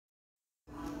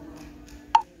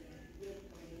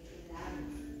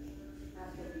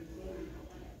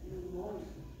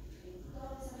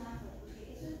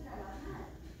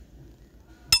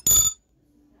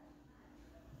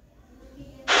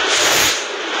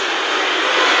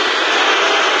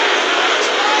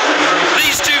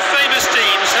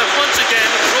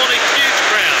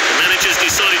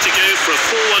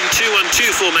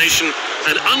formation,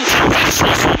 an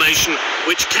unconventional formation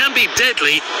which can be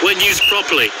deadly when used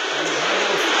properly.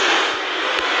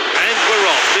 And we're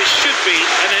off. This should be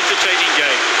an entertaining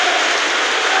game.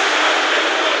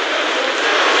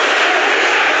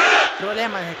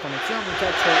 Problemas de conexión,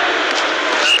 muchachos.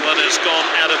 That one has gone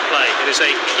out of play. It is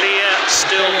a clear,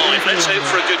 still line. Let's hope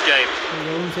for a good game.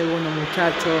 Un segundo,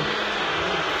 muchachos.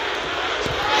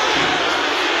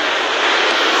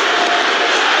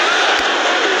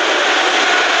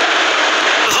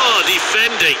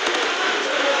 Defending.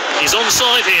 He's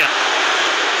onside here.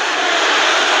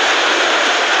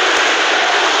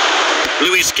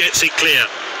 Luis gets it clear.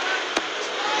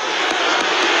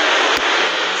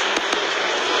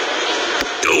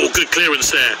 Oh, good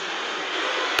clearance there.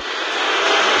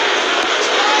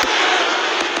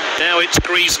 Now it's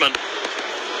Griezmann.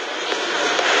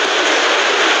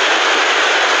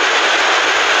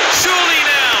 Surely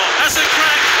now has a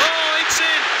crack. Oh, it's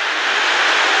in.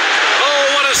 Oh,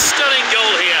 what a stunning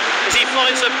goal here as he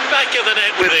finds the back of the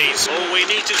net with ease. Oh, we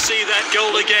need to see that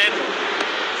goal again.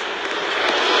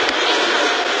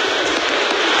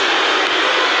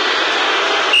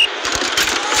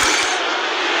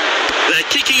 They're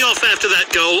kicking off after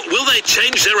that goal. Will they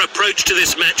change their approach to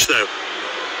this match, though?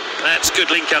 That's good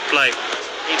link-up play.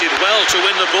 He did well to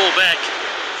win the ball back.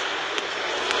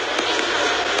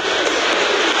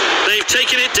 They've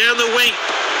taken it down the wing.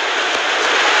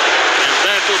 And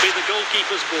that will be the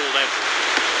goalkeeper's ball then.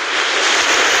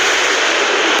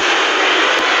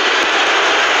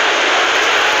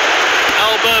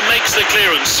 Alba makes the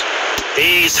clearance.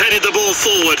 He's headed the ball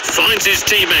forward, finds his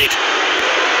teammate.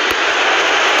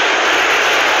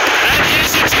 And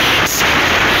here's the chance.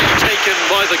 Taken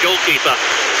by the goalkeeper.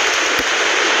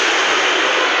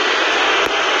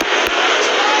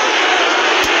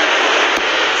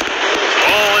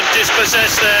 Oh, and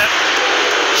dispossessed there.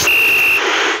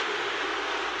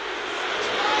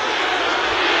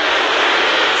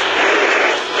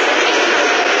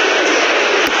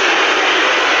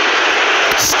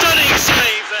 Stunning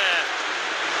save there.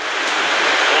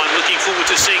 Oh, I'm looking forward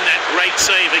to seeing that great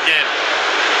save again.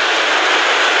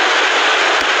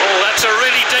 Oh, that's a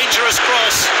really dangerous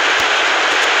cross.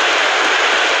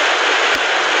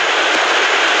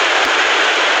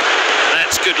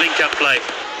 That's good link-up play.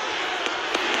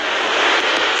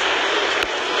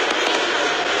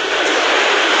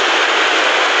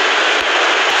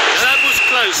 That was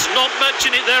close, not much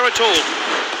in it there at all.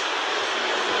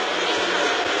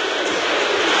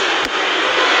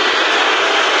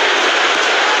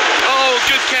 Oh,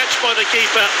 good catch by the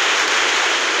keeper.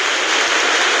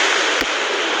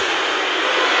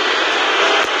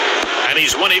 And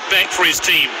he's won it back for his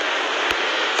team.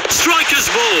 Striker's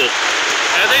ball.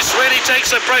 And this really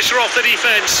takes the pressure off the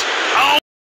defence. Oh,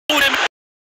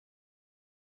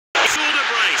 shoulder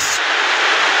brace.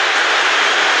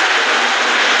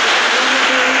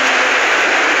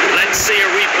 Let's see a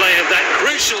replay of that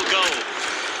crucial goal.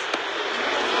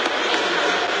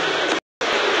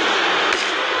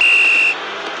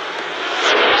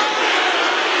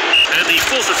 And the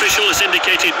fourth official has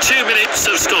indicated 2 minutes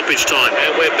of stoppage time.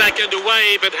 And we're back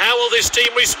underway, but how will this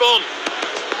team respond?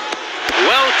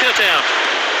 Well cut out.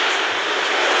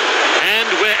 And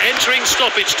we're entering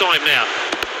stoppage time now.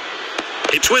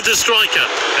 It's with the striker.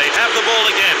 They have the ball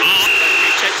again.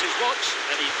 He checks his watch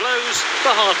and he blows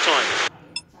for half-time.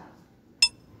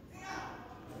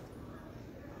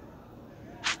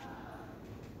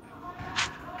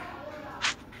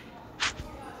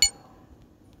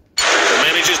 The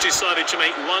manager's decided to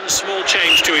make one small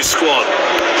change to his squad.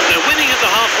 They're winning at the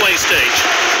halfway stage.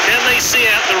 Can they see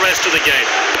out the rest of the game?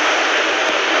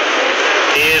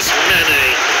 Here's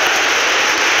Mane.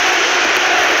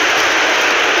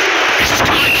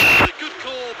 A good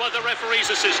call by the referee's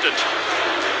assistant.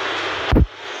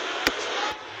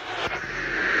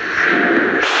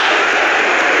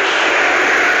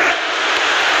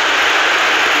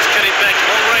 He's cut it back,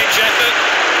 long-range effort.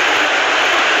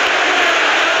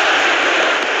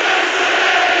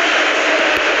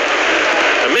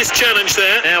 A missed challenge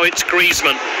there. Now it's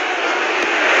Griezmann.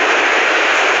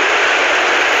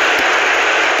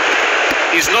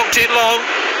 He's knocked it long.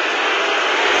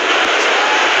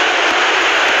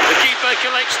 The keeper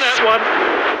collects that one.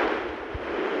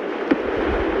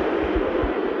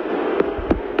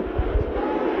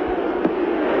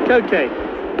 Okay.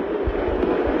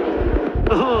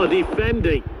 Oh,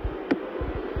 defending.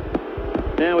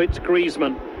 Now it's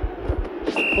Griezmann.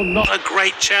 Well, not a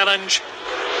great challenge.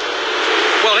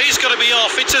 Well, he's got to be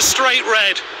off. It's a straight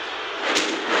red.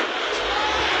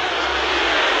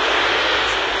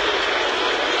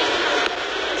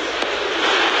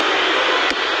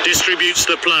 Distributes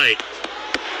the play.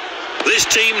 This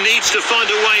team needs to find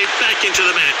a way back into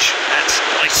the match. That's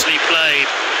nicely played.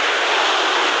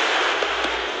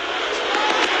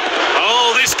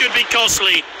 Oh, this could be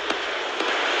costly.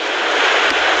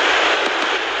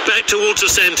 Back towards the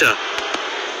centre.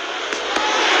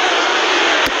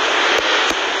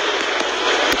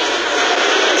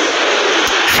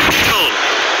 On.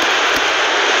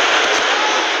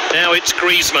 Now it's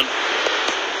Griezmann.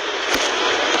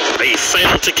 He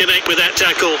failed to connect with that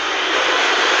tackle.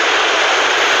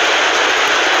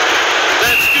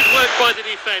 That's good work by the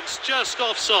defence, just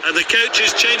offside. And the coach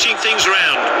is changing things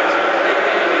around.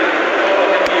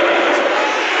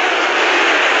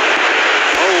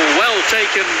 Oh, well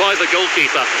taken by the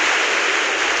goalkeeper.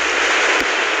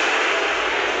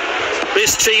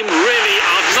 This team really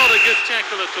are Not a good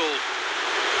tackle at all.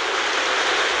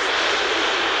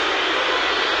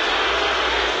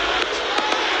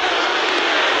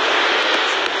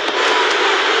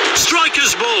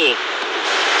 striker's ball.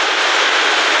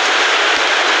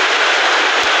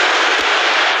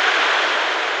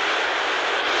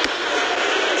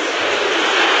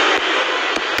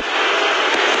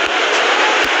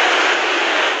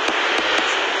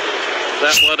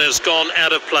 That one has gone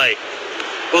out of play.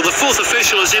 Well, the fourth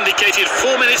official has indicated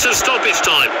 4 minutes of stoppage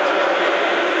time.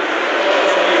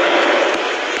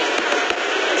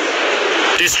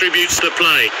 Distributes the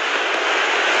play.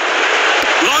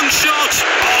 Long shot.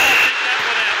 Oh, pick that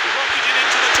one out. Rocketed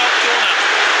into the top corner.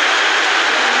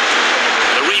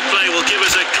 The replay will give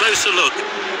us a closer look.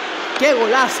 ¡Qué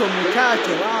golazo,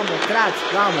 muchachos! Vamos, cracks,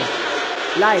 vamos.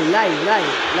 Like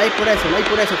por eso,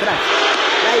 cracks.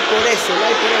 Like por eso.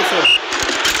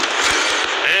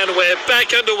 And we're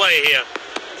back underway here.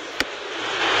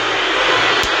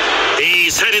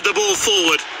 He's headed the ball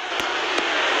forward.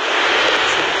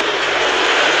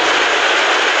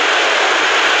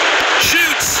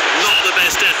 Shoots! Not the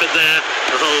best effort there.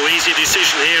 Oh, easy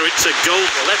decision here. It's a goal.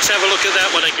 Well, let's have a look at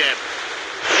that one again.